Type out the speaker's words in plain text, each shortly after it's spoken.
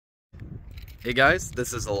Hey guys,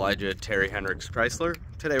 this is Elijah at Terry Hendricks Chrysler.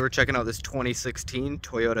 Today we're checking out this 2016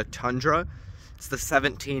 Toyota Tundra. It's the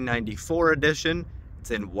 1794 edition.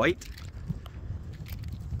 It's in white.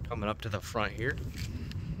 Coming up to the front here.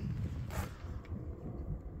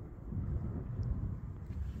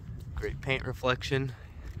 Great paint reflection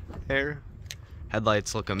there.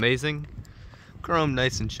 Headlights look amazing. Chrome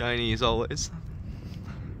nice and shiny as always.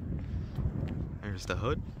 There's the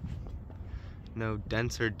hood. No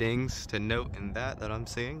dents or dings to note in that I'm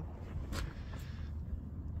seeing.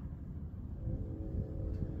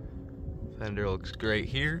 Fender looks great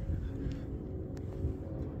here.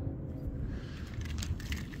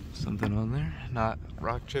 Something on there, not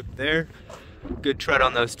rock chip there. Good tread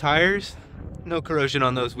on those tires. No corrosion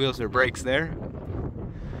on those wheels or brakes there.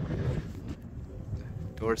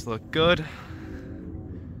 Doors look good.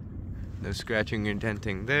 No scratching or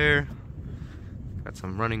denting there. Got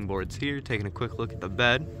some running boards here, taking a quick look at the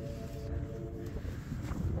bed.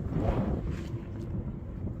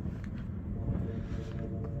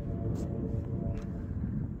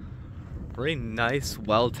 Very nice,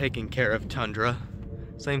 well taken care of Tundra.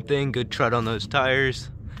 Same thing, good tread on those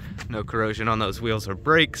tires. No corrosion on those wheels or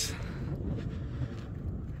brakes.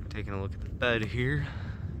 Taking a look at the bed here.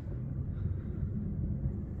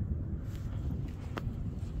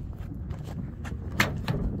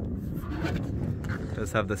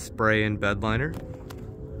 Does have the spray and bed liner.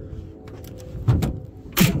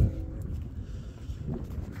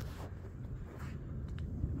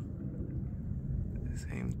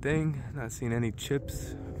 Same thing, not seeing any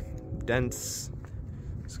chips, dents,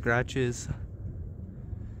 scratches.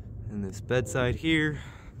 And this bedside here,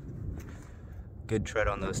 good tread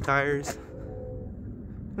on those tires.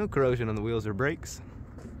 No corrosion on the wheels or brakes.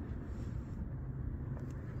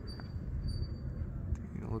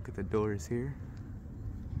 Taking a look at the doors here.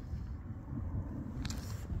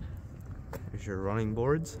 There's your running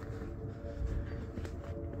boards.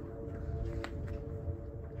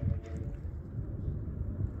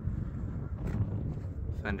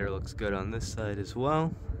 Fender looks good on this side as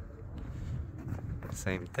well.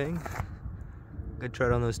 Same thing. Good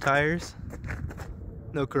tread on those tires.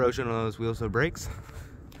 No corrosion on those wheels or brakes.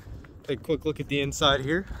 Take a quick look at the inside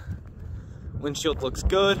here. Windshield looks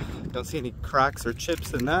good. Don't see any cracks or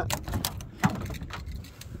chips in that.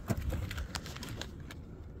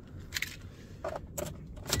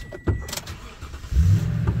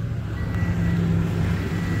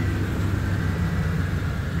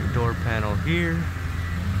 Door panel here.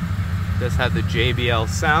 Does have the JBL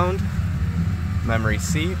sound. Memory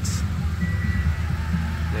seats.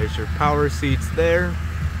 There's your power seats there.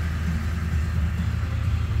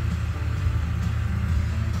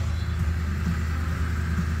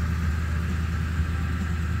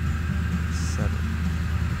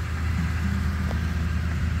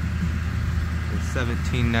 The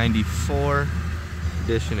 1794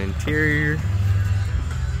 edition interior.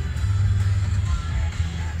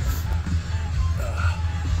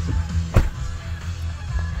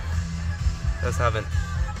 Does have a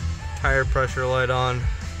tire pressure light on.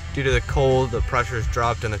 Due to the cold, the pressure's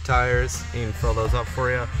dropped in the tires. You can fill those up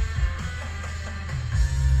for you.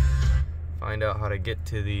 Find out how to get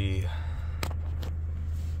to the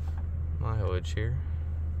mileage here.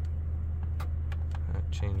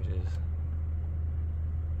 That changes.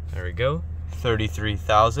 There we go.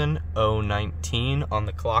 33,019 on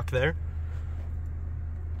the clock there.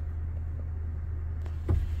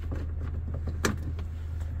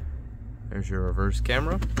 There's your reverse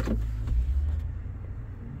camera.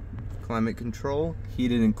 Climate control,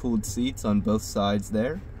 heated and cooled seats on both sides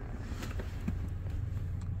there.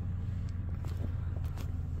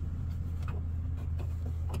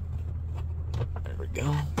 There we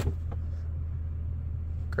go.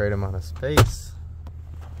 Great amount of space.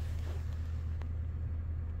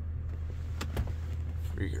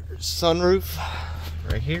 For your sunroof,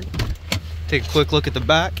 right here. Take a quick look at the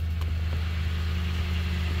back.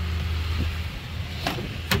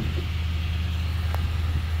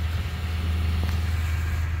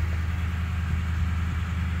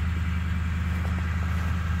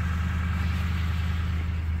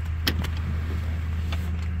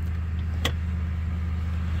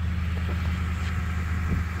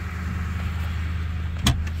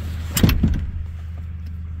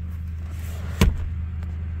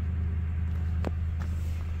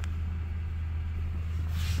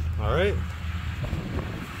 Alright,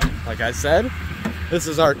 like I said, this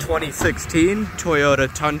is our 2016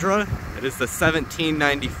 Toyota Tundra. It is the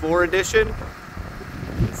 1794 edition.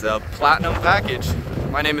 It's a platinum package.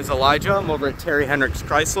 My name is Elijah. I'm over at Terry Hendricks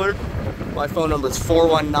Chrysler. My phone number is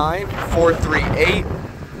 419-438-0999.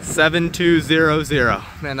 7200.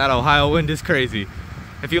 Man, that Ohio wind is crazy.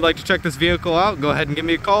 If you'd like to check this vehicle out, go ahead and give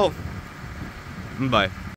me a call. Bye.